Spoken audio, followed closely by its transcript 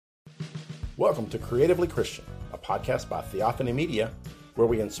Welcome to Creatively Christian, a podcast by Theophany Media, where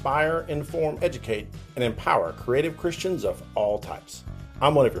we inspire, inform, educate, and empower creative Christians of all types.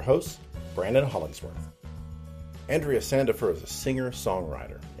 I'm one of your hosts, Brandon Hollingsworth. Andrea Sandifer is a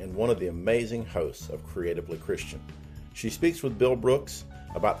singer-songwriter and one of the amazing hosts of Creatively Christian. She speaks with Bill Brooks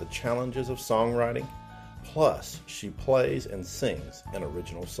about the challenges of songwriting, plus she plays and sings an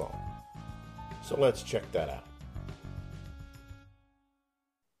original song. So let's check that out.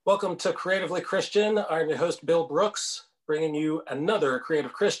 Welcome to Creatively Christian. I'm your host, Bill Brooks, bringing you another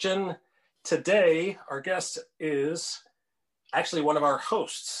Creative Christian. Today, our guest is actually one of our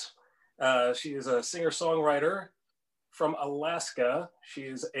hosts. She is a singer-songwriter from Alaska. She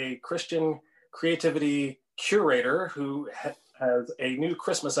is a Christian creativity curator who has a new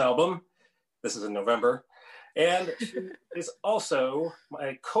Christmas album. This is in November. And she is also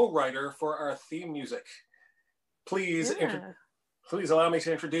my co-writer for our theme music. Please allow me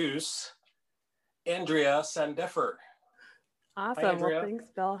to introduce Andrea Sandifer. Awesome. Hi, Andrea. Well,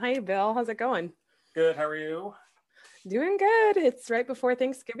 thanks, Bill. Hi, Bill. How's it going? Good. How are you? Doing good. It's right before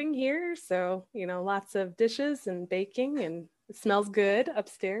Thanksgiving here. So, lots of dishes and baking, and it smells good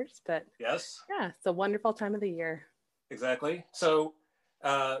upstairs. But Yes. yeah, it's a wonderful time of the year. Exactly. So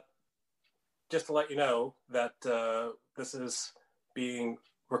just to let you know that this is being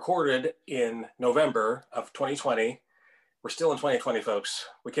recorded in November of 2020. We're still in 2020, folks.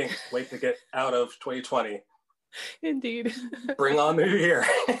 We can't wait to get out of 2020. Indeed. Bring on the new year.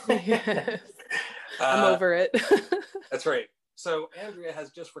 Yes. I'm over it. That's right. So Andrea has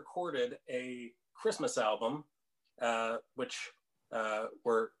just recorded a Christmas album, which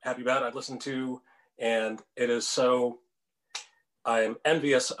we're happy about. I've listened to, and it is so, I'm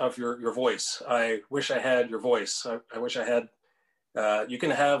envious of your voice. I wish I had your voice. I wish I had, you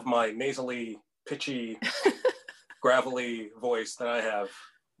can have my nasally, pitchy, gravelly voice that I have,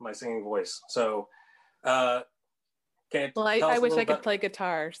 my singing voice. So, I wish I could play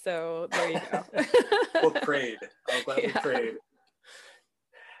guitar. So there you go. We'll trade. I'll gladly trade.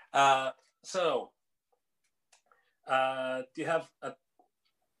 Do you have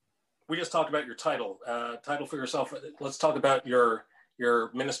we just talked about your title for yourself. Let's talk about your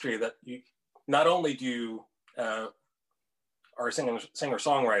ministry that you, not only do you are a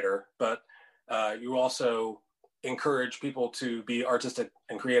singer-songwriter, but you also encourage people to be artistic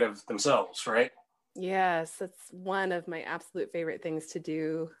and creative themselves, right? Yes, that's one of my absolute favorite things to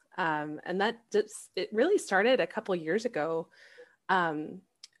do. And it really started a couple years ago.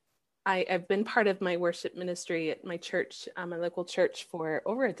 I've been part of my worship ministry at my church, my local church, for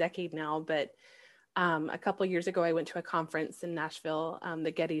over a decade now. But a couple years ago, I went to a conference in Nashville.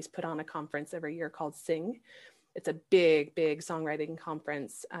 The Gettys put on a conference every year called Sing. It's a big, big songwriting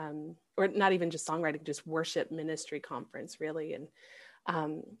conference, or not even just songwriting, just worship ministry conference, really. And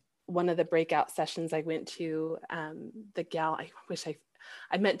one of the breakout sessions I went to, the gal, I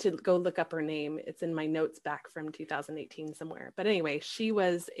meant to go look up her name. It's in my notes back from 2018 somewhere. But anyway, she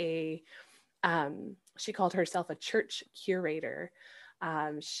was she called herself a church curator.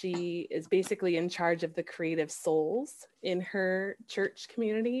 She is basically in charge of the creative souls in her church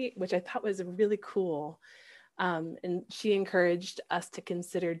community, which I thought was really cool. And she encouraged us to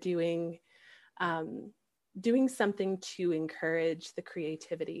consider doing something to encourage the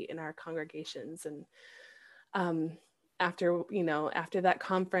creativity in our congregations. And after that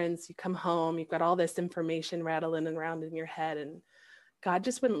conference, you come home, you've got all this information rattling around in your head, and God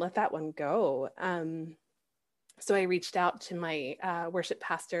just wouldn't let that one go. So I reached out to my worship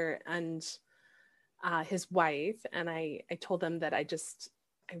pastor and his wife, and I told them that I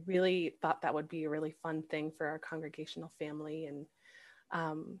really thought that would be a really fun thing for our congregational family. And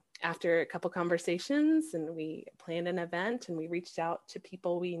after a couple conversations, and we planned an event, and we reached out to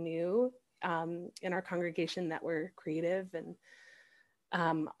people we knew in our congregation that were creative, and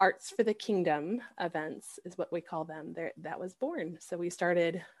Arts for the Kingdom events is what we call them. That was born. So we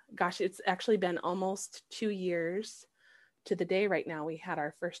started, it's actually been almost 2 years to the day right now. We had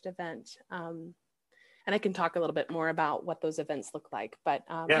our first event. And I can talk a little bit more about what those events look like, but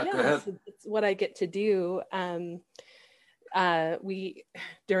go ahead. It's what I get to do. During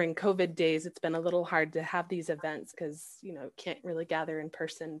COVID days, it's been a little hard to have these events because, can't really gather in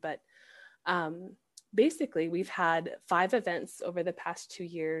person, but basically we've had 5 events over the past 2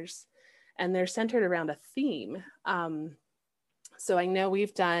 years, and they're centered around a theme. So I know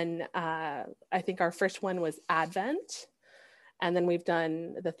we've done, I think our first one was Advent. And then we've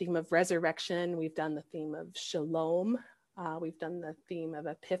done the theme of resurrection. We've done the theme of shalom. We've done the theme of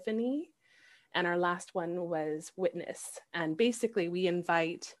epiphany. And our last one was witness. And basically we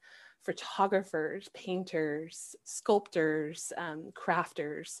invite photographers, painters, sculptors,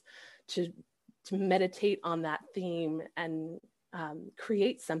 crafters to meditate on that theme and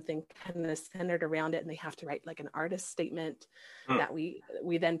create something kind of centered around it. And they have to write like an artist statement that we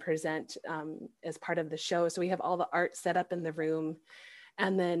then present as part of the show. So we have all the art set up in the room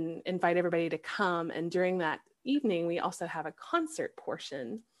and then invite everybody to come. And during that evening, we also have a concert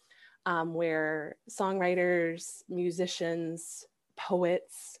portion where songwriters, musicians,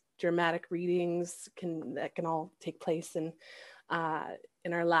 poets, dramatic readings can all take place. And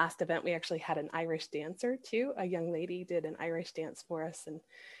in our last event, we actually had an Irish dancer too. A young lady did an Irish dance for us, and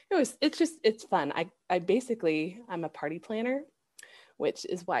it's fun. I'm a party planner, which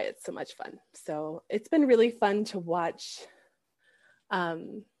is why it's so much fun. So it's been really fun to watch our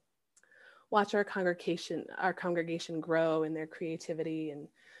congregation grow in their creativity and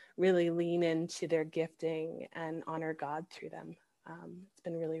really lean into their gifting and honor God through them. It's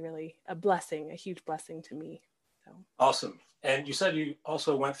been really, really a huge blessing to me. So awesome. And you said you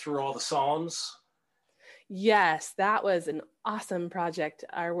also went through all the Psalms. Yes, that was an awesome project.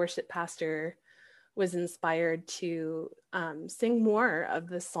 Our worship pastor was inspired to sing more of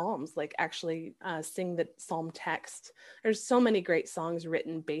the Psalms, like actually sing the Psalm text. There's so many great songs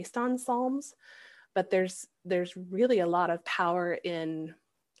written based on Psalms, but there's really a lot of power in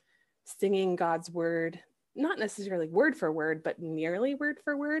singing God's word, not necessarily word for word, but nearly word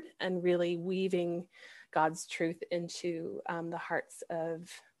for word, and really weaving God's truth into the hearts of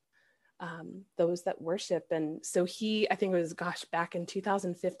those that worship. And so I think it was, back in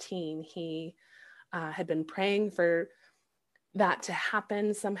 2015, he had been praying for that to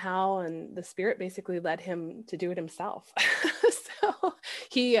happen somehow. And the Spirit basically led him to do it himself. So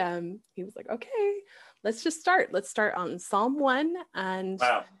he was like, okay, let's start on Psalm 1. And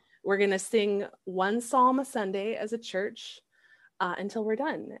wow. We're going to sing one Psalm a Sunday as a church until we're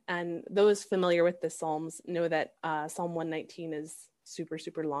done. And those familiar with the Psalms know that Psalm 119 is super,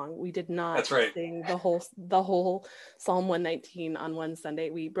 super long. We did not sing the whole Psalm 119 on one Sunday.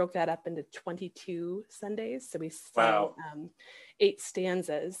 We broke that up into 22 Sundays. So we sang 8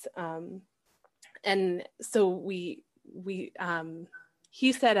 stanzas. And so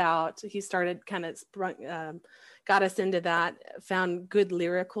he set out, he started kind of got us into that, found good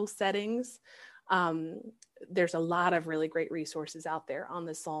lyrical settings. There's a lot of really great resources out there on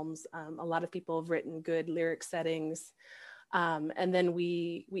the Psalms. A lot of people have written good lyric settings. And then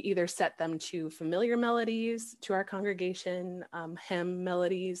we either set them to familiar melodies to our congregation, hymn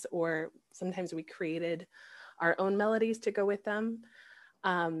melodies, or sometimes we created our own melodies to go with them.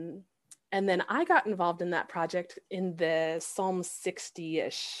 And then I got involved in that project in the Psalm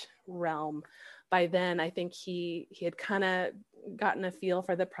 60-ish realm. By then, I think he had kind of gotten a feel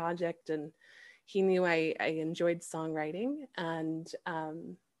for the project, and he knew I enjoyed songwriting. And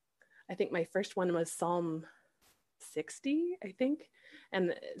I think my first one was Psalm 60, I think.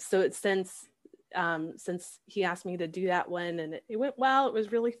 And so it's since he asked me to do that one, and it went well. It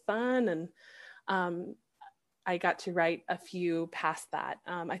was really fun, and I got to write a few past that.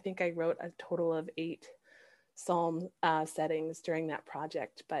 I think I wrote a total of 8 Psalm settings during that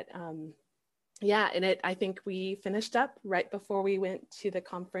project. But and I think we finished up right before we went to the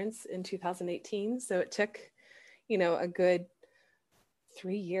conference in 2018. So it took, a good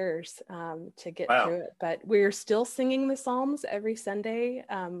 3 years to get through it. But we're still singing the Psalms every Sunday.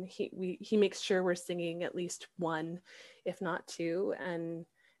 He makes sure we're singing at least one, if not 2. And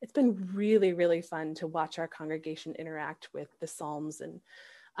it's been really, really fun to watch our congregation interact with the Psalms.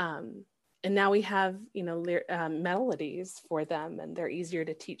 And now we have, melodies for them, and they're easier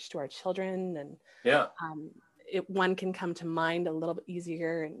to teach to our children. And one can come to mind a little bit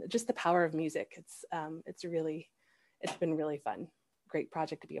easier, and just the power of music. It's been really fun. Great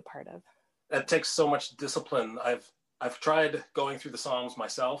project to be a part of. That takes so much discipline. I've tried going through the Psalms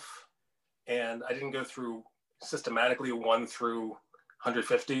myself, and I didn't go through systematically 1 through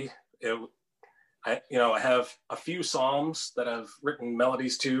 150. I have a few Psalms that I've written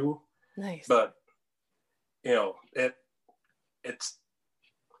melodies to. Nice. But it's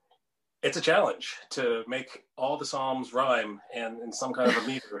a challenge to make all the Psalms rhyme and in some kind of a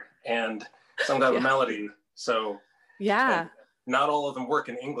meter and some kind of a melody. So not all of them work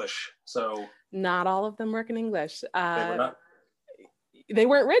in English. So not all of them work in English. They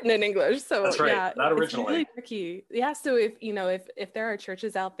weren't written in English. So that's right. Not originally. It's really tricky. Yeah. So if there are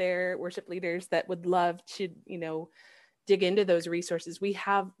churches out there, worship leaders that would love to, dig into those resources, we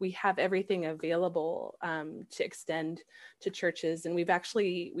have everything available to extend to churches. And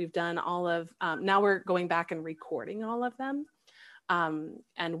we've done all of, now we're going back and recording all of them.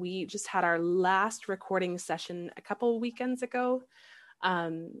 And we just had our last recording session a couple of weekends ago.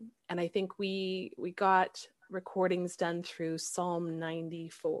 And I think we got recordings done through Psalm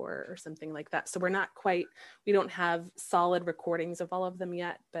 94 or something like that. So we don't have solid recordings of all of them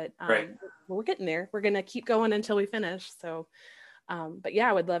yet, but we're getting there. We're going to keep going until we finish. So, but yeah,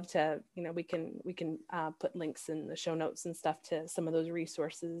 I would love to, we can put links in the show notes and stuff to some of those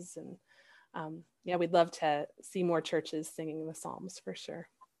resources. And we'd love to see more churches singing the Psalms for sure.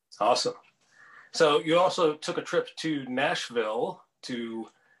 Awesome. So you also took a trip to Nashville to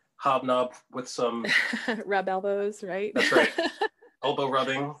hobnob with some rub elbows, right? That's right. Elbow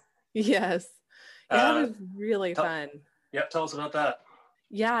rubbing. Yes. Yeah, it was really fun. Yeah, tell us about that.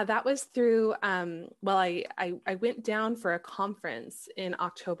 Yeah, that was through I went down for a conference in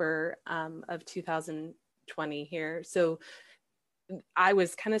October of 2020 here. So I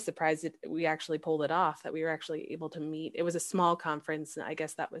was kind of surprised that we actually pulled it off, that we were actually able to meet. It was a small conference, and I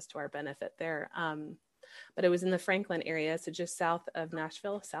guess that was to our benefit there. But it was in the Franklin area, so just south of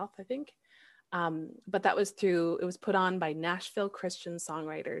Nashville, I think. But it was put on by Nashville Christian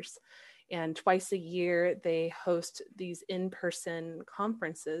Songwriters. And twice a year, they host these in-person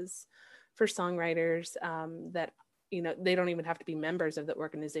conferences for songwriters that, they don't even have to be members of the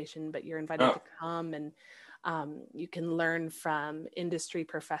organization, but you're invited to come, and you can learn from industry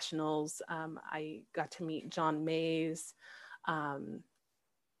professionals. I got to meet John Mays,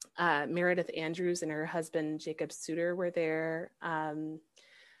 Meredith Andrews and her husband, Jacob Suter, were there.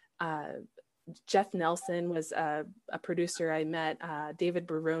 Jeff Nelson was a producer I met. David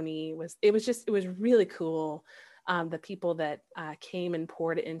Baroni it was really cool. The people that came and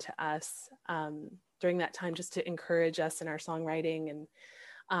poured into us during that time, just to encourage us in our songwriting. And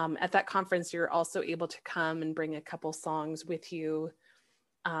at that conference, you're also able to come and bring a couple songs with you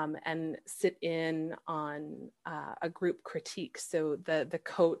and sit in on a group critique. So the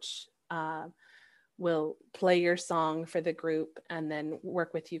coach will play your song for the group and then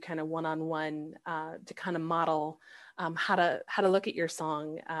work with you kind of one-on-one to kind of model how to look at your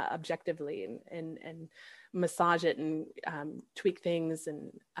song objectively and massage it and tweak things.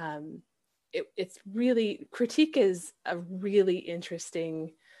 And it's really, critique is a really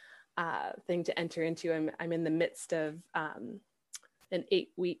interesting thing to enter into. I'm in the midst of an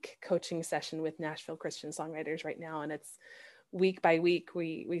 8-week coaching session with Nashville Christian Songwriters right now, and it's week by week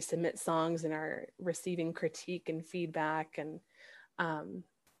we submit songs and are receiving critique and feedback. And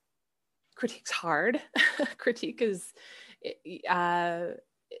critique's hard. Critique is our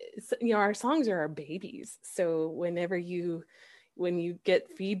songs are our babies, so when you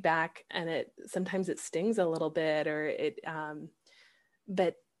get feedback and sometimes it stings a little bit, or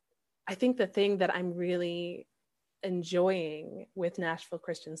but I think the thing that I'm really enjoying with Nashville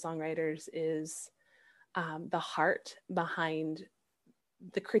Christian Songwriters is the heart behind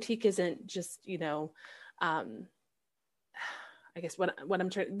the critique. Isn't just, I guess what I'm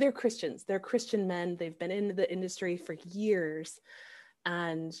trying, they're Christians, they're Christian men. They've been in the industry for years,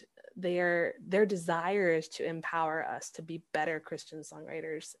 and their desire is to empower us to be better Christian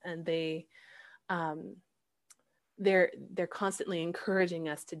songwriters. And they're constantly encouraging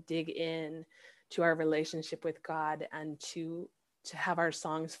us to dig in to our relationship with God and to have our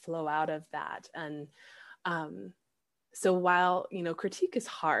songs flow out of that. And so while critique is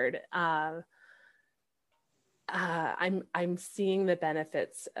hard, I'm seeing the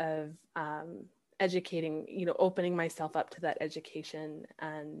benefits of educating, opening myself up to that education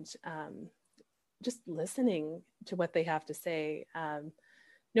and just listening to what they have to say.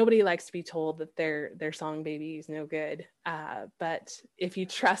 Nobody likes to be told that their song baby is no good. But if you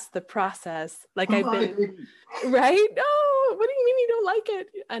trust the process, like I've been, right? Oh, what do you mean you don't like it?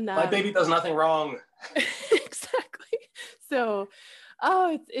 And my baby does nothing wrong. Exactly. So,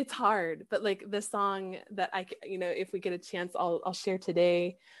 it's hard. But like the song that if we get a chance, I'll share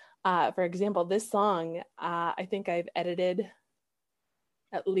today. For example, this song, I think I've edited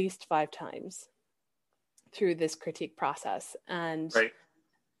at least 5 times through this critique process. And right.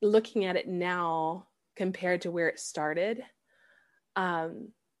 Looking at it now compared to where it started,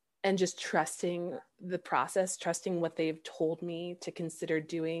 and just trusting the process, trusting what they've told me to consider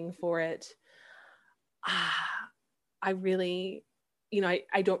doing for it. I really,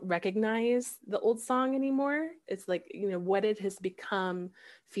 I don't recognize the old song anymore. It's like, what it has become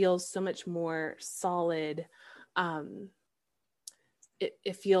feels so much more solid.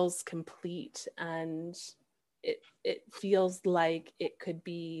 It feels complete, and it feels like it could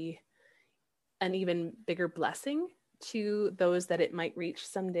be an even bigger blessing to those that it might reach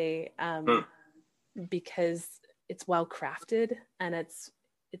someday, because it's well crafted and it's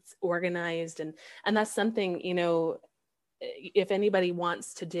organized, and that's something, if anybody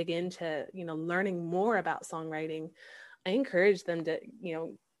wants to dig into learning more about songwriting, I encourage them to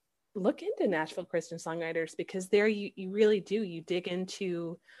look into Nashville Christian Songwriters, because there you really do, you dig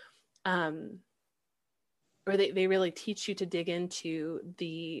into, or they really teach you to dig into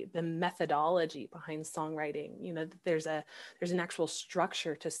the methodology behind songwriting. You know, there's an actual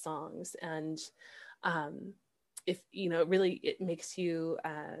structure to songs, and if you know, really, it makes you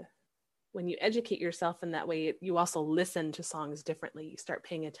when you educate yourself in that way, you also listen to songs differently. You start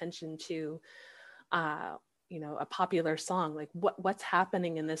paying attention to you know, a popular song, like what's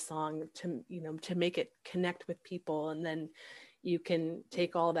happening in this song to, you know, to make it connect with people, and then you can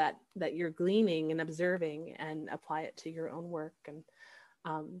take all that you're gleaning and observing and apply it to your own work. And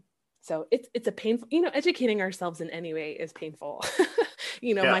so it's a painful, you know, educating ourselves in any way is painful.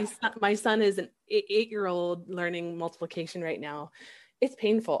 You know, Yeah. my son is an 8-year-old learning multiplication right now. It's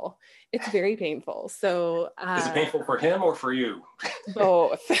painful. It's very painful. So is it painful for him or for you?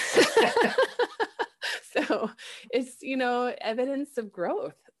 Both. So it's, you know, evidence of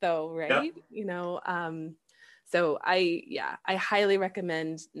growth though, right? Yeah. You know, so I highly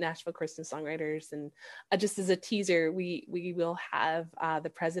recommend Nashville Christian Songwriters. And just as a teaser, we will have the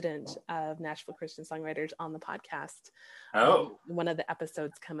president of Nashville Christian Songwriters on the podcast. One of the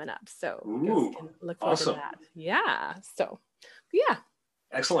episodes coming up. So you guys can look forward to that. Yeah. So yeah.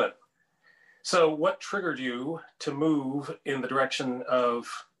 Excellent. So what triggered you to move in the direction of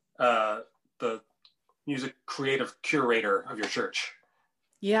the music creative curator of your church?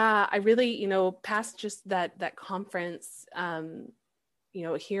 Yeah, I really, you know, past just that conference, you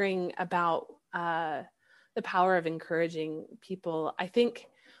know, hearing about the power of encouraging people, I think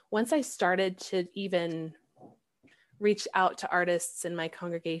once I started to even reach out to artists in my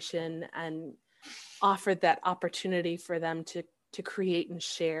congregation and offered that opportunity for them to create and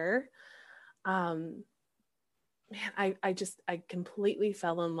share, man, I completely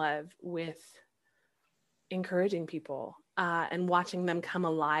fell in love with encouraging people and watching them come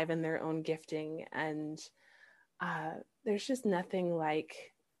alive in their own gifting. And there's just nothing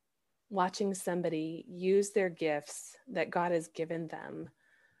like watching somebody use their gifts that God has given them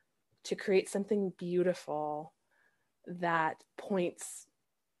to create something beautiful that points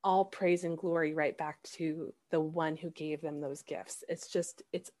all praise and glory right back to the one who gave them those gifts.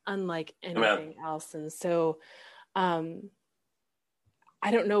 It's unlike anything else. And so I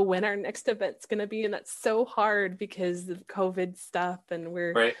don't know when our next event's going to be, and that's so hard because of COVID stuff. And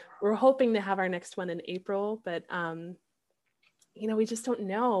we're hoping to have our next one in April, but you know, we just don't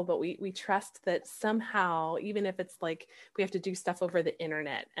know. But we trust that somehow, even if it's like we have to do stuff over the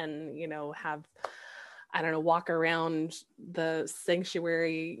internet and, you know, have, I don't know, walk around the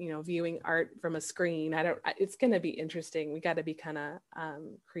sanctuary, you know, viewing art from a screen. It's going to be interesting. We got to be kind of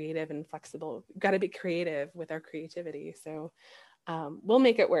creative and flexible. Got to be creative with our creativity. So we'll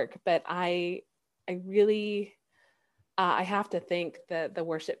make it work. But I really, I have to thank the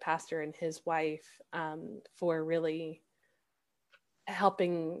worship pastor and his wife for really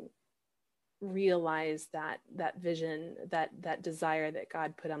helping realize that vision, that desire that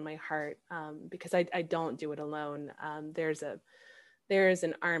God put on my heart, because I don't do it alone. There is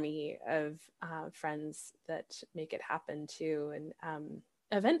an army of friends that make it happen too. And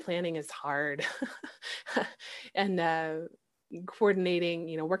event planning is hard. And coordinating,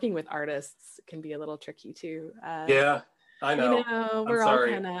 you know, working with artists can be a little tricky too. Yeah, I know. You know, I'm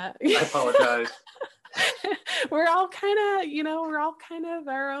sorry. I apologize. We're all kind of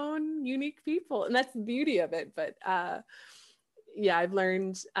our own unique people, and that's the beauty of it. But yeah, I've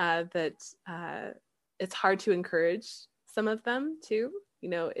learned that it's hard to encourage some of them too. You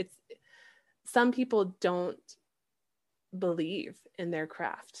know, some people don't believe in their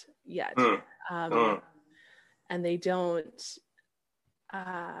craft yet. And they don't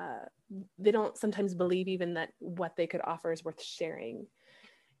sometimes believe even that what they could offer is worth sharing.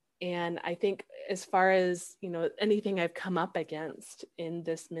 And I think as far as, you know, anything I've come up against in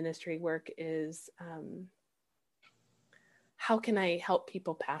this ministry work is how can I help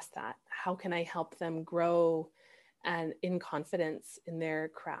people past that? How can I help them grow and in confidence in their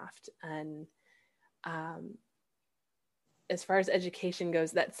craft? And as far as education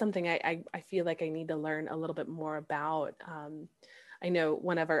goes, that's something I feel like I need to learn a little bit more about. I know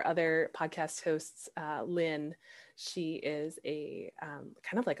one of our other podcast hosts, Lynn, she is a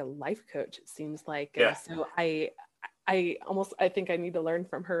kind of like a life coach, it seems like. Yeah. And so I think I need to learn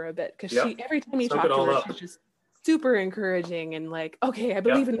from her a bit, because every time you talk to her, she's just super encouraging and like, okay, I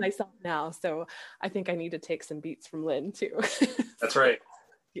believe in myself now. So I think I need to take some beats from Lynn too. That's right.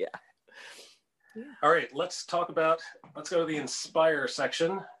 Yeah. All right, let's go to the inspire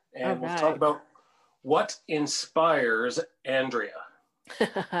section, and we'll talk about what inspires Andrea.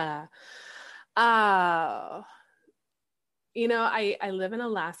 I live in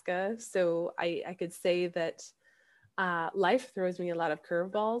Alaska, so I could say that life throws me a lot of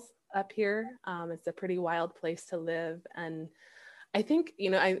curveballs up here. It's a pretty wild place to live. And I think,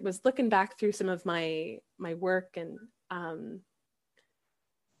 I was looking back through some of my work, and I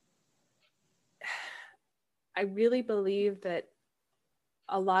really believe that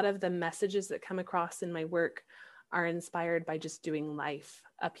a lot of the messages that come across in my work are inspired by just doing life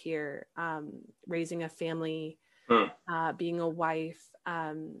up here, raising a family, being a wife,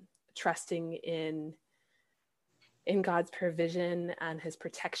 trusting in God's provision and his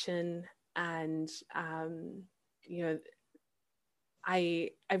protection. And,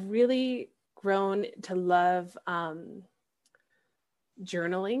 I've really grown to love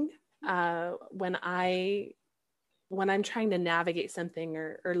journaling when I'm trying to navigate something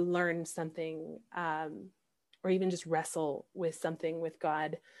or learn something, or even just wrestle with something with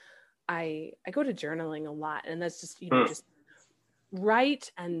God. I go to journaling a lot, and that's just, just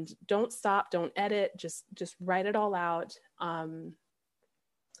write and don't stop, don't edit, just write it all out.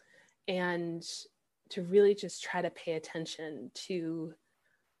 And to really just try to pay attention to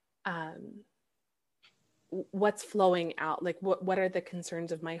what's flowing out, like what are the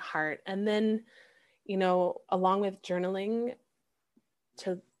concerns of my heart. And then, along with journaling,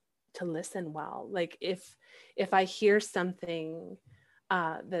 to listen well. Like if I hear something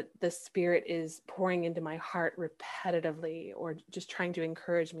that the Spirit is pouring into my heart repetitively, or just trying to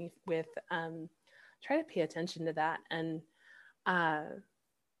encourage me with, try to pay attention to that. And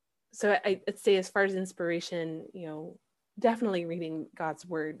so I'd say, as far as inspiration, definitely reading God's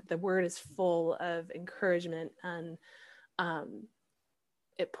word. The word is full of encouragement, and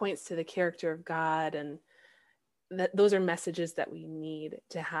it points to the character of God, and those are messages that we need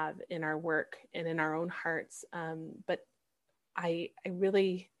to have in our work and in our own hearts. But I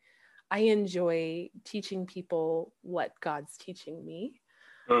enjoy teaching people what God's teaching me.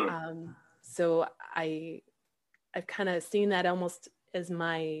 So I've kind of seen that almost as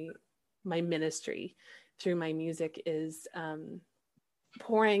my ministry through my music, is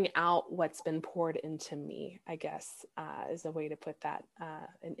pouring out what's been poured into me, I guess, is a way to put that,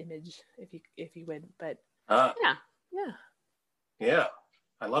 an image, if you would. But yeah,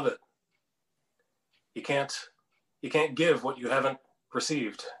 I love it. You can't give what you haven't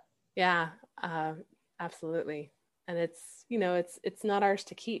received. Yeah, absolutely. And it's not ours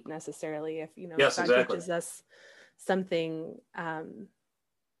to keep necessarily. If yes, God exactly. teaches us something,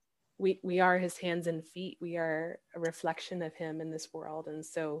 we are his hands and feet. We are a reflection of him in this world. And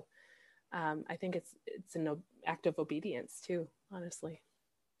so I think it's an act of obedience too, honestly.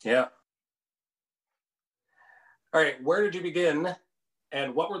 Yeah. All right. Where did you begin,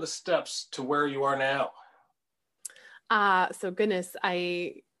 and what were the steps to where you are now? So goodness,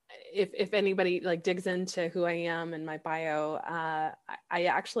 if anybody like digs into who I am and my bio, I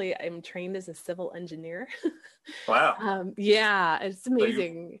actually am trained as a civil engineer. Wow. Yeah, it's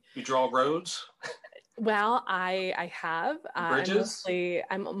amazing. So you draw roads? Well, I have bridges.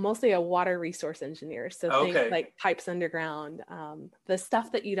 I'm mostly a water resource engineer. So think like pipes underground, the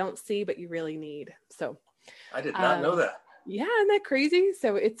stuff that you don't see but you really need. So I did not know that. Yeah, isn't that crazy?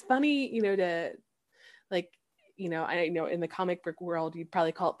 So it's funny, to like, I know in the comic book world, you'd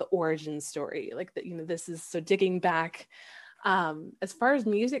probably call it the origin story. Like that, this is so digging back. As far as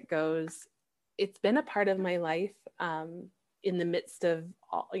music goes, it's been a part of my life, in the midst of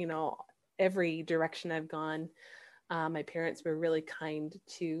all, every direction I've gone. My parents were really kind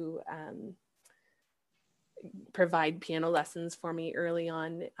to provide piano lessons for me early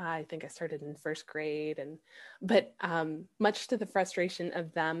on. I think I started in first grade, but much to the frustration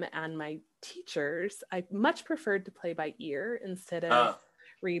of them and my teachers, I much preferred to play by ear instead of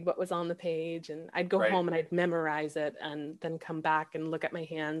read what was on the page. And I'd go home and I'd memorize it and then come back and look at my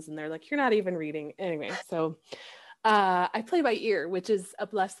hands, and they're like, "You're not even reading." Anyway, so I play by ear, which is a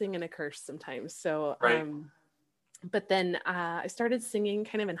blessing and a curse sometimes. So, but then I started singing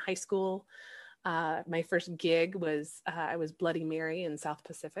kind of in high school. My first gig was, I was Bloody Mary in South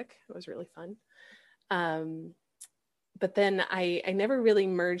Pacific. It was really fun. But then I never really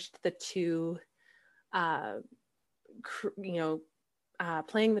merged the two,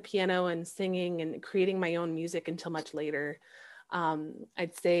 playing the piano and singing and creating my own music until much later.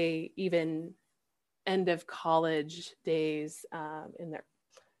 I'd say even end of college days, in the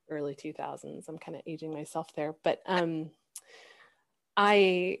early 2000s. I'm kind of aging myself there, but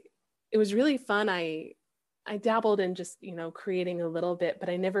it was really fun. I dabbled in just, creating a little bit, but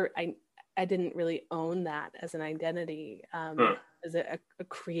I didn't really own that as an identity, as a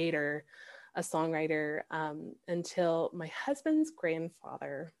creator, a songwriter, until my husband's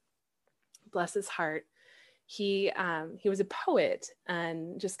grandfather, bless his heart, he was a poet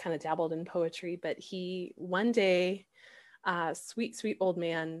and just kind of dabbled in poetry, but he one day, sweet old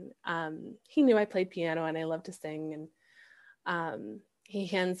man, he knew I played piano and I loved to sing, and he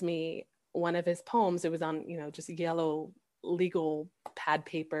hands me one of his poems. It was on, just yellow legal pad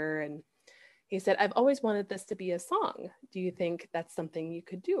paper, and he said, "I've always wanted this to be a song. Do you think that's something you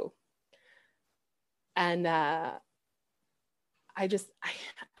could do?" And I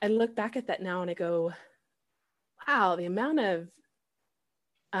look back at that now and I go, wow, the amount of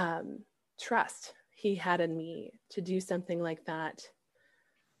trust he had in me to do something like that.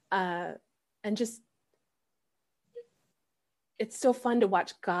 And just, it's so fun to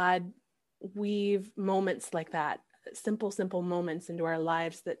watch God weave moments like that, simple moments into our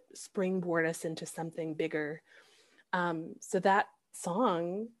lives that springboard us into something bigger. So that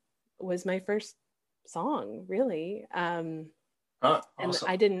song was my first song, really. Awesome. And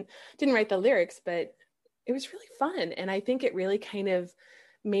I didn't write the lyrics, but it was really fun. And I think it really kind of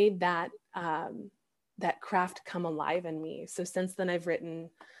made that craft come alive in me. So since then I've written,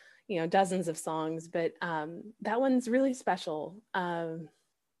 dozens of songs, but that one's really special.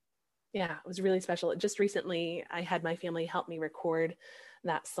 Yeah, it was really special. Just recently I had my family help me record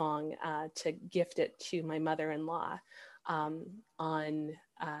that song to gift it to my mother-in-law on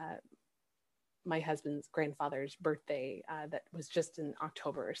my husband's grandfather's birthday that was just in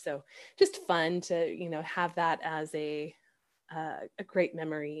October. So just fun to, have that as a great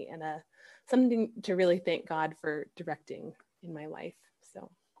memory and something to really thank God for directing in my life. So.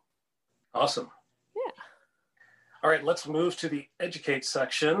 Awesome. Yeah. All right, let's move to the educate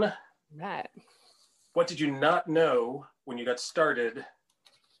section. Right. What did you not know when you got started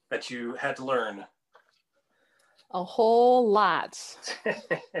that you had to learn? A whole lot.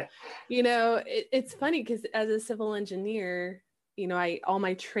 It's funny because as a civil engineer, all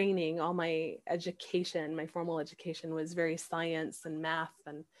my training, all my education, my formal education was very science and math.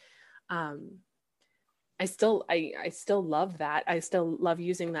 And I still love that. I still love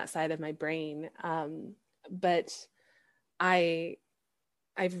using that side of my brain. But I've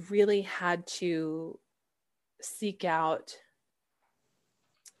really had to seek out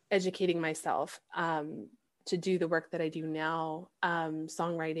educating myself to do the work that I do now,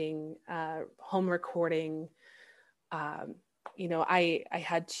 songwriting, home recording. I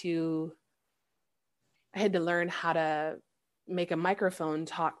had to learn how to make a microphone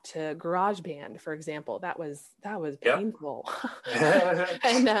talk to GarageBand, for example. That was painful.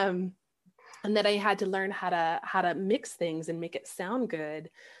 And then I had to learn how to mix things and make it sound good.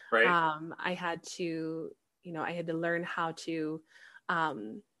 Right. I had to learn how to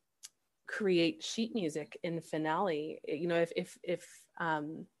create sheet music in Finale.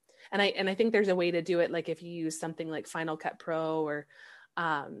 And I think there's a way to do it, like if you use something like Final Cut Pro or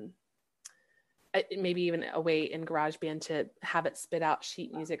maybe even a way in GarageBand to have it spit out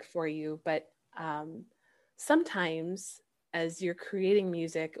sheet music for you. But sometimes as you're creating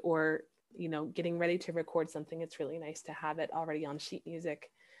music or getting ready to record something, it's really nice to have it already on sheet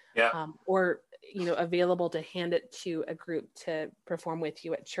music. Yeah. Or available to hand it to a group to perform with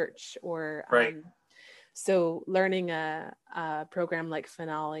you at church, or right. So learning a program like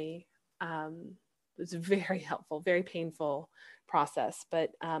Finale was very helpful, very painful process,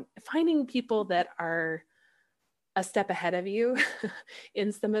 but finding people that are a step ahead of you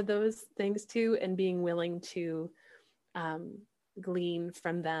in some of those things too, and being willing to glean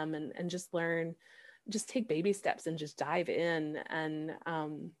from them and just learn, just take baby steps and just dive in. And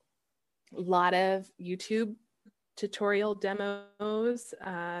a lot of YouTube tutorial demos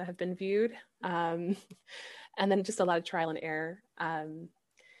have been viewed, and then just a lot of trial and error.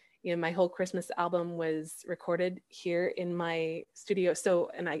 My whole Christmas album was recorded here in my studio.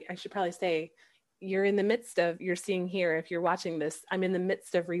 So, and I should probably say, you're seeing here, if you're watching this, I'm in the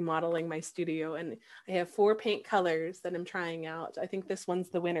midst of remodeling my studio, and I have 4 paint colors that I'm trying out. I think this one's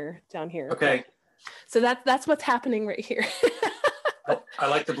the winner down here. Okay. So that's what's happening right here. I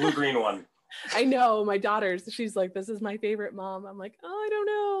like the blue-green one. I know, my daughter's, she's like, this is my favorite, Mom. I'm like, oh, I don't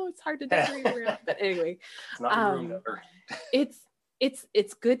know. It's hard to decorate around. But anyway, it's not your room number.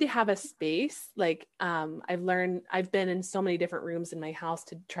 It's good to have a space. Like I've been in so many different rooms in my house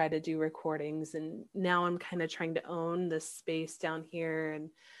to try to do recordings, and now I'm kind of trying to own this space down here. And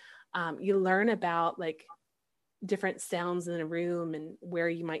you learn about like different sounds in a room and where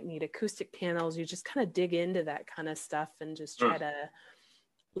you might need acoustic panels. You just kind of dig into that kind of stuff and just try to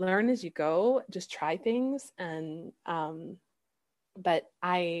learn as you go, just try things. And but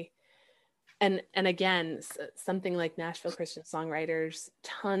and again, something like Nashville Christian Songwriters,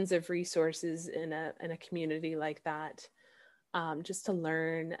 tons of resources in a community like that. just to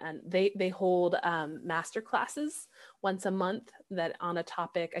learn. And they hold master classes once a month that on a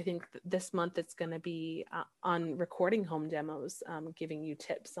topic. I think this month it's going to be on recording home demos, giving you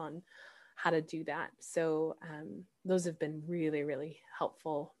tips on how to do that. So those have been really, really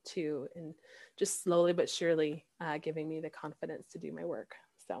helpful too, and just slowly but surely giving me the confidence to do my work.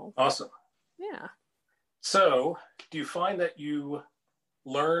 So awesome. Yeah. So do you find that you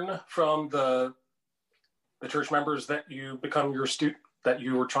learn from the church members that you become your student, that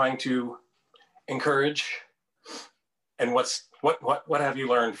you were trying to encourage? And what have you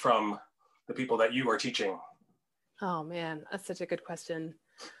learned from the people that you are teaching? Oh man, that's such a good question.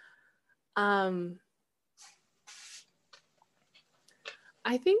 I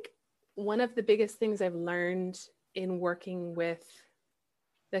think one of the biggest things I've learned in working with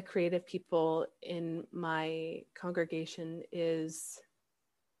the creative people in my congregation is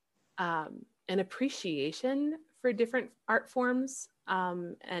an appreciation for different art forms,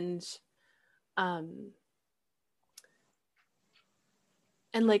 and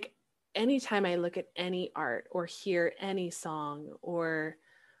like anytime I look at any art or hear any song or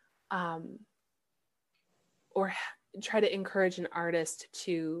try to encourage an artist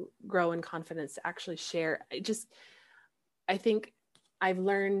to grow in confidence to actually share, I think I've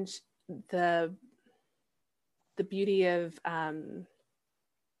learned the beauty of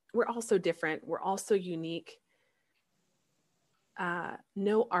we're all so different, we're all so unique.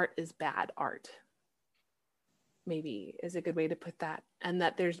 No art is bad art, maybe is a good way to put that, and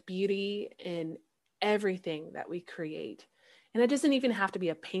that there's beauty in everything that we create. And it doesn't even have to be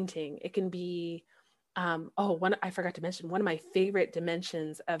a painting. It can be I forgot to mention, one of my favorite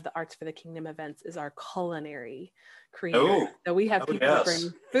dimensions of the Arts for the Kingdom events is our culinary creator. So we have people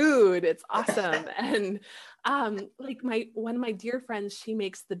bring food. It's awesome. And like one of my dear friends, she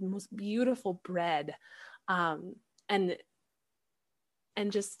makes the most beautiful bread. And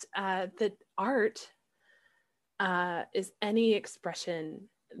just that art is any expression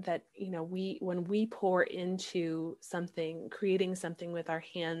that, when we pour into something, creating something with our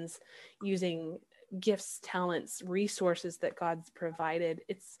hands, using gifts, talents, resources that God's provided,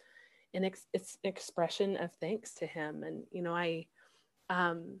 it's an expression of thanks to him. And, I,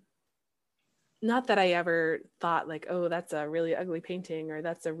 not that I ever thought like, oh, that's a really ugly painting, or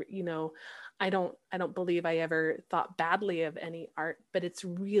that's I don't believe I ever thought badly of any art, but it's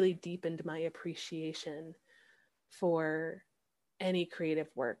really deepened my appreciation for any creative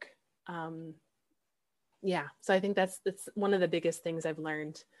work. So I think that's one of the biggest things I've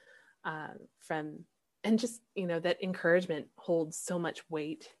learned from, and just, that encouragement holds so much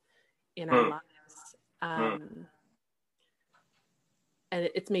weight in our lives. And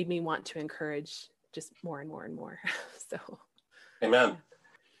it's made me want to encourage just more and more and more. So. Amen. Yeah.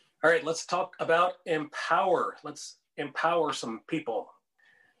 All right, let's talk about empower. Let's empower some people.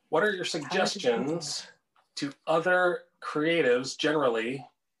 What are your suggestions to other creatives generally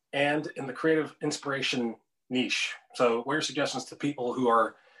and in the creative inspiration niche? So what are your suggestions to people who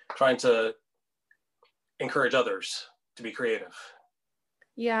are trying to encourage others to be creative?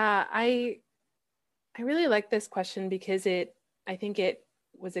 Yeah, I really like this question because I think it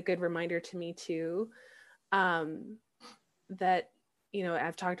was a good reminder to me too, that,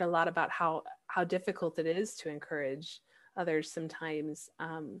 I've talked a lot about how difficult it is to encourage others sometimes.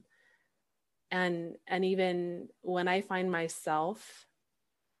 And even when I find myself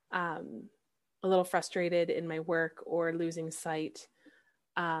a little frustrated in my work or losing sight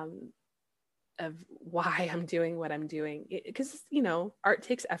of why I'm doing what I'm doing, because, art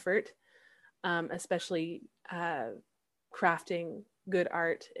takes effort, especially crafting good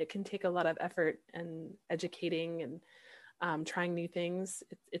art. It can take a lot of effort, and educating and trying new things.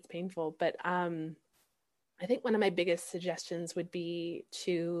 It's painful, but I think one of my biggest suggestions would be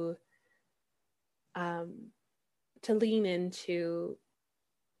to lean into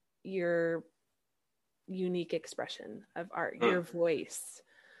your unique expression of art, your voice,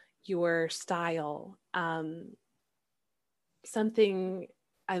 your style. Something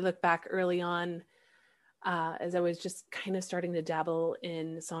I look back early on, as I was just kind of starting to dabble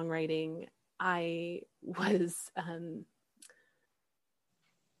in songwriting, I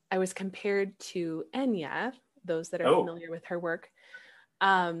was compared to Enya, those that are familiar with her work.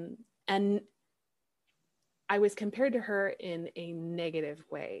 And I was compared to her in a negative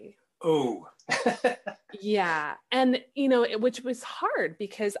way. Oh. Yeah. And, which was hard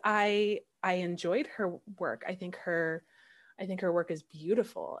because I enjoyed her work. I think her work is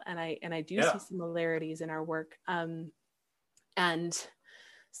beautiful, and I do see similarities in our work. And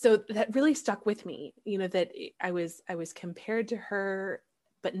so that really stuck with me, that I was compared to her,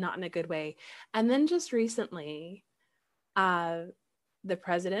 but not in a good way. And then just recently, the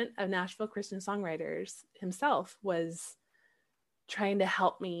president of Nashville Christian Songwriters himself was trying to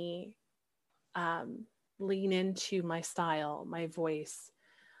help me lean into my style, my voice.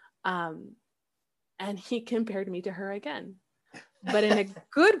 And he compared me to her again, but in a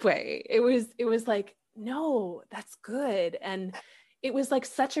good way. It was like, no, that's good. And it was like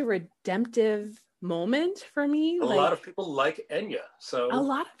such a redemptive moment for me. A lot of people like Enya. So a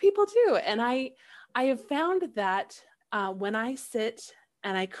lot of people do. And I have found that when I sit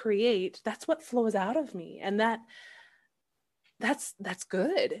and I create, that's what flows out of me. And that's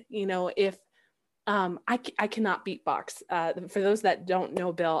good. You know, if I cannot beatbox. For those that don't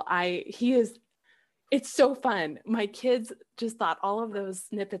know Bill, it's so fun. My kids just thought all of those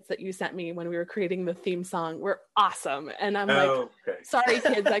snippets that you sent me when we were creating the theme song were awesome. And I'm sorry,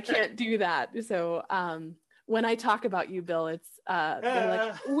 kids, I can't do that. So when I talk about you, Bill, it's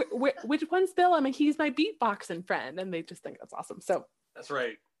they're like, which one's Bill? I mean, he's my beatboxing friend. And they just think that's awesome. So that's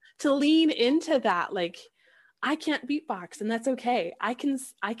right. To lean into that, like, I can't beatbox, and that's okay. I can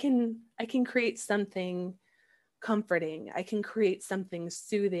create something comforting. I can create something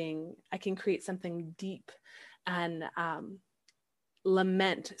soothing. I can create something deep. And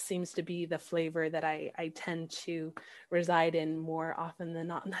lament seems to be the flavor that I tend to reside in more often than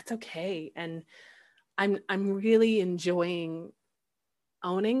not. And that's okay. And I'm really enjoying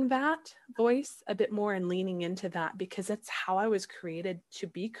owning that voice a bit more and leaning into that, because that's how I was created to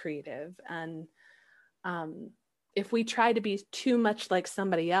be creative. And if we try to be too much like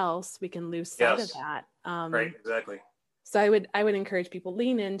somebody else, we can lose sight of that. Right, exactly. So I would encourage people,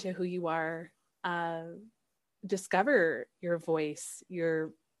 lean into who you are, discover your voice,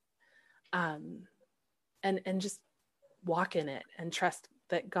 and just walk in it and trust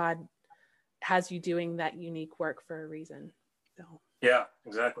that God has you doing that unique work for a reason. So yeah,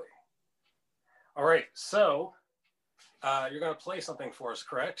 exactly. All right, so you're going to play something for us,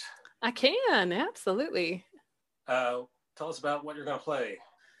 correct? I can, absolutely. Tell us about what you're going to play.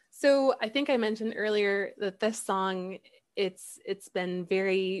 So I think I mentioned earlier that this song, it's been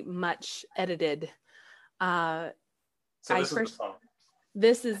very much edited. So this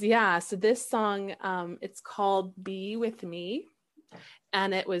is the song. So this song, it's called Be With Me.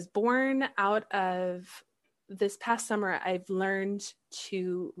 And it was born out of this past summer. I've learned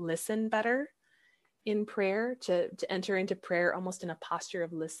to listen better in prayer, to enter into prayer almost in a posture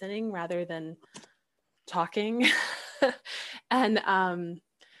of listening rather than talking. And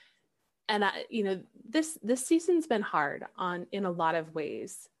this season's been hard in a lot of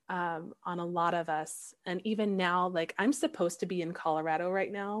ways, on a lot of us. And even now, like, I'm supposed to be in Colorado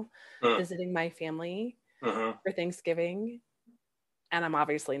right now, visiting my family for Thanksgiving, and I'm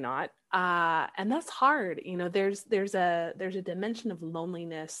obviously not. And that's hard. You know, there's a dimension of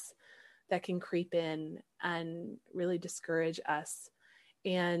loneliness that can creep in and really discourage us.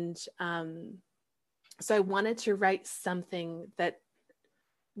 And so I wanted to write something that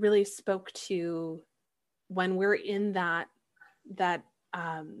really spoke to when we're in that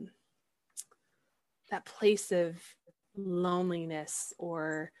place of loneliness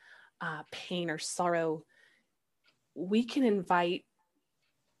or pain or sorrow. We can invite,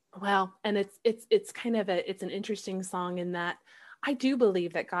 and it's kind of it's an interesting song in that I do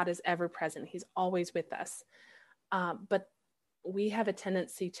believe that God is ever present. He's always with us, but we have a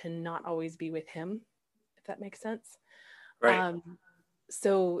tendency to not always be with him, if that makes sense. Right.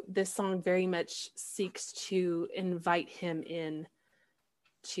 So this song very much seeks to invite him in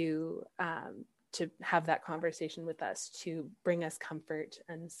to have that conversation with us, to bring us comfort.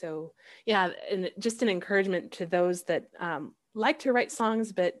 And so, yeah, and just an encouragement to those that like to write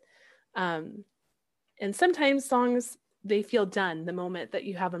songs, but and sometimes songs, they feel done the moment that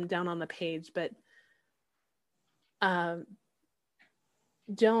you have them down on the page, but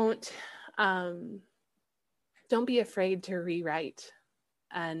don't be afraid to rewrite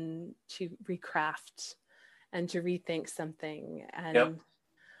and to recraft and to rethink something. And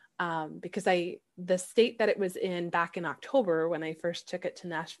because the state that it was in back in October, when I first took it to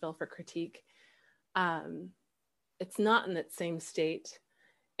Nashville for critique, it's not in that same state.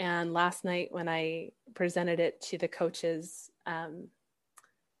 And last night when I presented it to the coaches,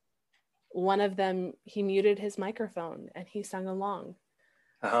 one of them, he muted his microphone and he sung along.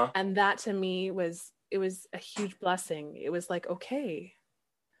 And that to me was a huge blessing. It was like, okay,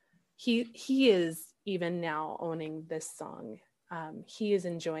 he is even now owning this song. He is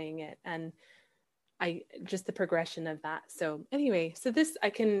enjoying it. And just the progression of that. So anyway, so this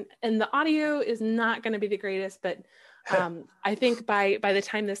and the audio is not going to be the greatest, but I think by the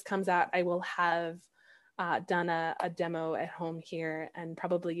time this comes out, I will have done a demo at home here, and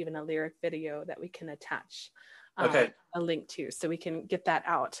probably even a lyric video that we can attach Okay. a link to, so we can get that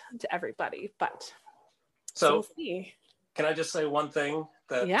out to everybody. But so we'll see. Can I just say one thing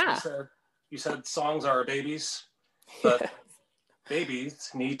that you said songs are babies, but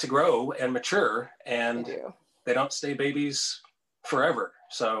babies need to grow and mature, and they don't stay babies forever.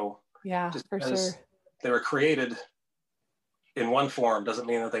 So just for sure, they were created in one form doesn't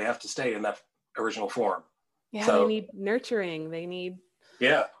mean that they have to stay in that original form. They need nurturing. They need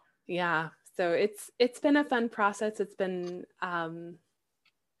so it's been a fun process. It's been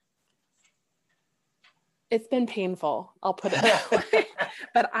painful, I'll put it that way.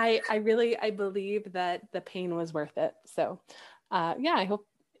 But I believe that the pain was worth it. So I hope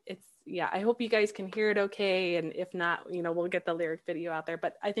I hope you guys can hear it okay. And if not, we'll get the lyric video out there,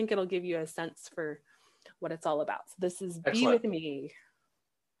 but I think it'll give you a sense for what it's all about. So this is Excellent. Be With Me.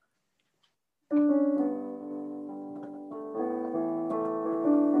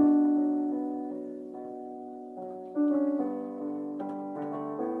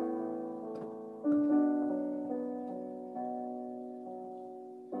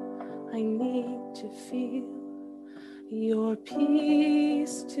 I need to feel your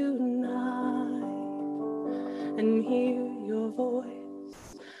peace tonight and hear your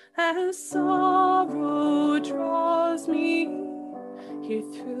voice as sorrow draws me. Here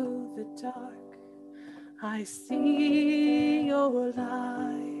through the dark I see your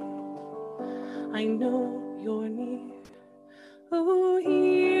light. I know you're near. Oh,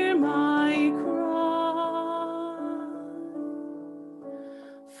 hear my cry.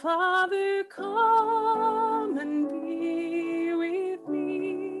 Father, come and be with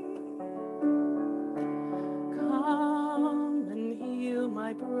me. Come and heal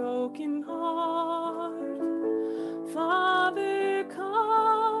my broken heart. Father,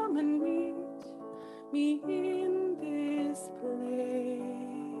 come and meet me in this place.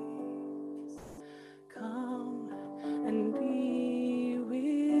 Come and be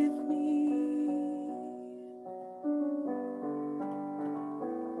with me.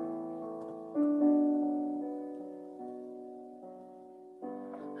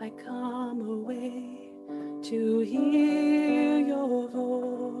 I come away to hear your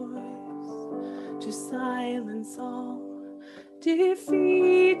voice, to silence all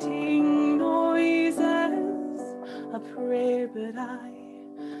defeating noises, a prayer but I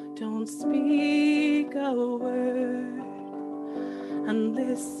don't speak a word, and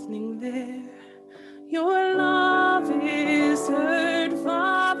listening there your love is heard.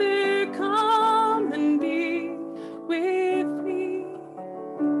 Father, come and be with me.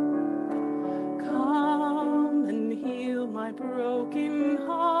 Come and heal my broken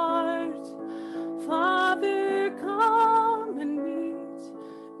heart. Father, come and meet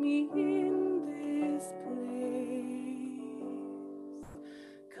me in this place.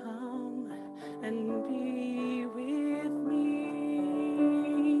 Come and be with me.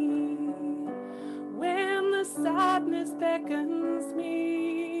 When the sadness beckons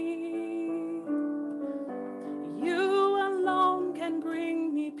me, you alone can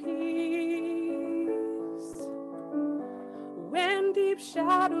bring me peace. When deep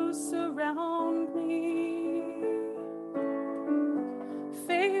shadows surround me,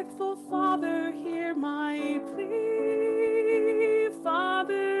 faithful Father, hear my plea.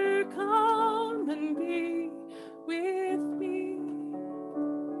 Father, come and be with me.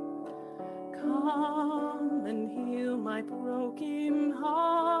 Come and heal my broken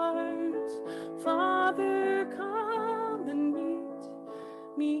heart. Father, come and meet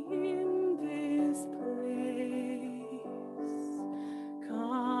me in this place.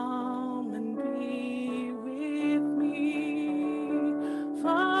 Come and be with me.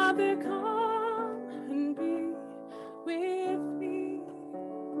 Father, come and be with me.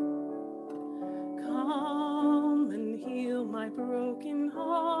 Come and heal my broken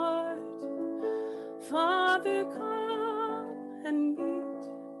heart. Father, come and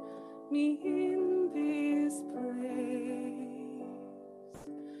meet me in this place.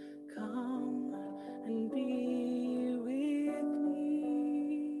 Come and be with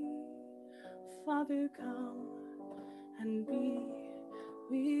me. Father, come and be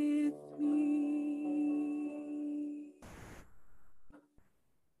with me.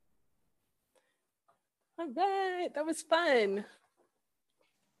 All right, that was fun.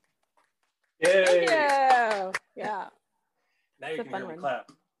 Yay. Thank you. Yeah. Now you can hear me clap.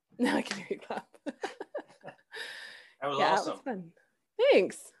 Now I can hear you clap. That was awesome. It was fun.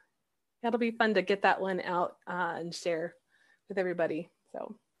 Thanks. That'll be fun to get that one out and share with everybody.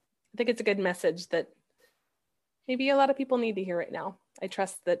 So I think it's a good message that maybe a lot of people need to hear right now. I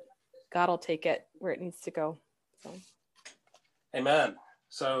trust that God will take it where it needs to go. So. Amen.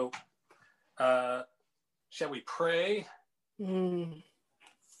 So shall we pray? Let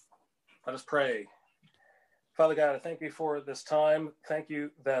us pray. Father God, I thank you for this time. Thank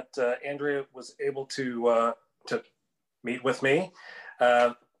you that Andrea was able to meet with me.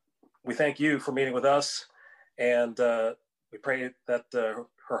 We thank you for meeting with us, and we pray that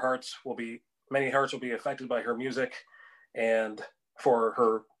many hearts will be affected by her music, and for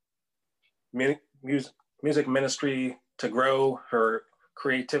her music ministry to grow, her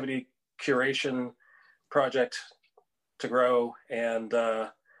creativity curation project to grow, and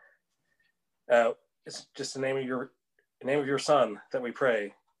it's just the name of your son that we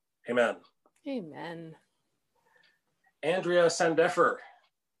pray. Amen. Amen. Andrea Sandefer.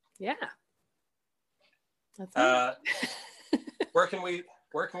 Yeah. That's where can we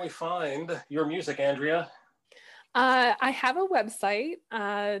find your music, Andrea? I have a website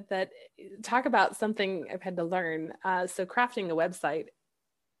that talk about something I've had to learn. So crafting a website,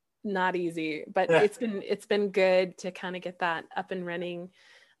 not easy, but it's been good to kind of get that up and running.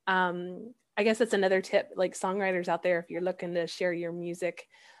 I guess that's another tip, like songwriters out there, if you're looking to share your music,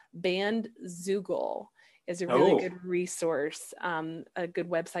 Bandzoogle is a really good resource, a good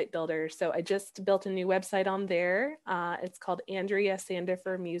website builder. So I just built a new website on there. It's called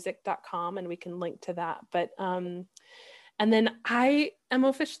AndreaSandifermusic.com, and we can link to that. But and then I am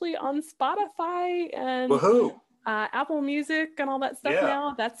officially on Spotify and Apple Music and all that stuff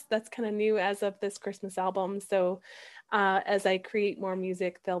now. That's kind of new as of this Christmas album. So as I create more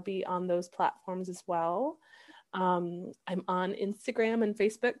music, they'll be on those platforms as well. I'm on Instagram and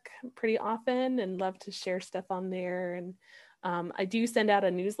Facebook pretty often and love to share stuff on there. And I do send out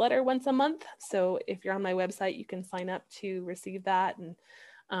a newsletter once a month. So if you're on my website, you can sign up to receive that. And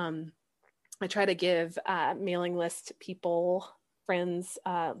I try to give mailing list people, friends,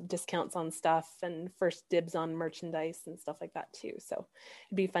 discounts on stuff and first dibs on merchandise and stuff like that too. So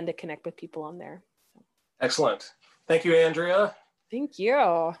it'd be fun to connect with people on there. Excellent. Thank you, Andrea. Thank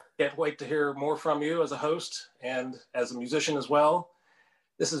you. Can't wait to hear more from you as a host and as a musician as well.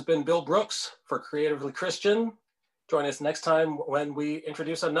 This has been Bill Brooks for Creatively Christian. Join us next time when we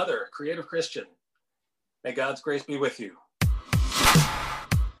introduce another Creative Christian. May God's grace be with you.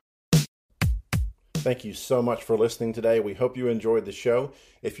 Thank you so much for listening today. We hope you enjoyed the show.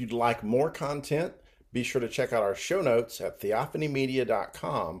 If you'd like more content, be sure to check out our show notes at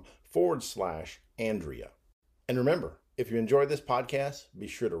theophanymedia.com/Andrea. And remember, if you enjoyed this podcast, be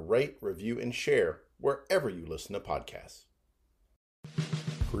sure to rate, review, and share wherever you listen to podcasts.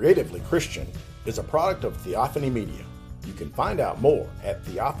 Creatively Christian is a product of Theophany Media. You can find out more at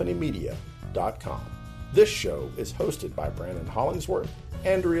theophanymedia.com. This show is hosted by Brandon Hollingsworth,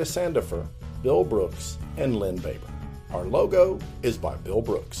 Andrea Sandifer, Bill Brooks, and Lynn Baber. Our logo is by Bill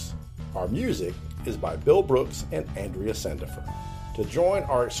Brooks. Our music is by Bill Brooks and Andrea Sandifer. To join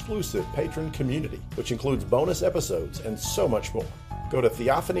our exclusive patron community, which includes bonus episodes and so much more, go to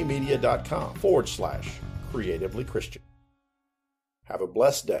theophanymedia.com/creatively Christian. Have a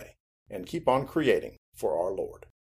blessed day and keep on creating for our Lord.